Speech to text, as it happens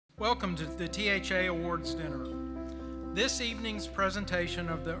Welcome to the THA Awards Dinner. This evening's presentation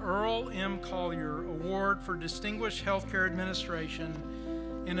of the Earl M. Collier Award for Distinguished Healthcare Administration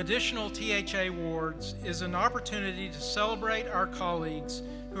and additional THA awards is an opportunity to celebrate our colleagues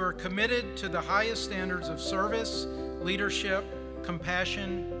who are committed to the highest standards of service, leadership,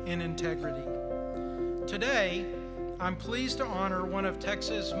 compassion, and integrity. Today, I'm pleased to honor one of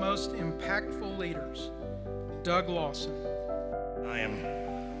Texas' most impactful leaders, Doug Lawson. I am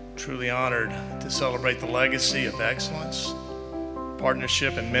truly honored to celebrate the legacy of excellence,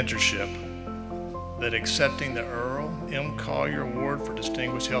 partnership, and mentorship that accepting the Earl M. Collier Award for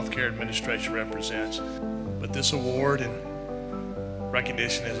Distinguished Healthcare Administration represents. But this award and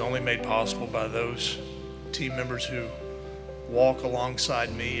recognition is only made possible by those team members who walk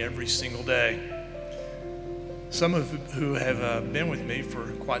alongside me every single day. Some of who have been with me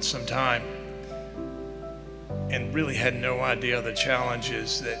for quite some time and really had no idea the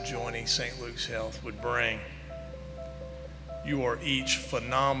challenges that joining St. Luke's Health would bring. You are each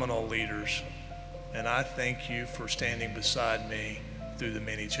phenomenal leaders, and I thank you for standing beside me through the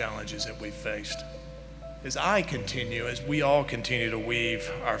many challenges that we've faced. As we all continue to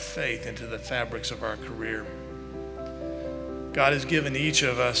weave our faith into the fabrics of our career, God has given each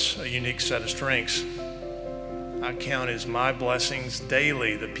of us a unique set of strengths. I count as my blessings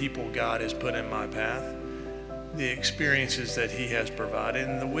daily the people God has put in my path, the experiences that He has provided,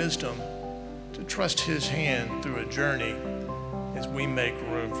 and the wisdom to trust His hand through a journey as we make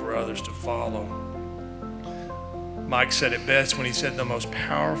room for others to follow. Mike said it best when he said the most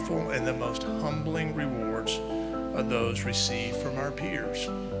powerful and the most humbling rewards are those received from our peers.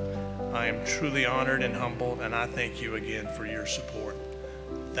 I am truly honored and humbled, and I thank you again for your support.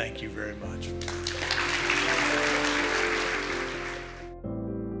 Thank you very much.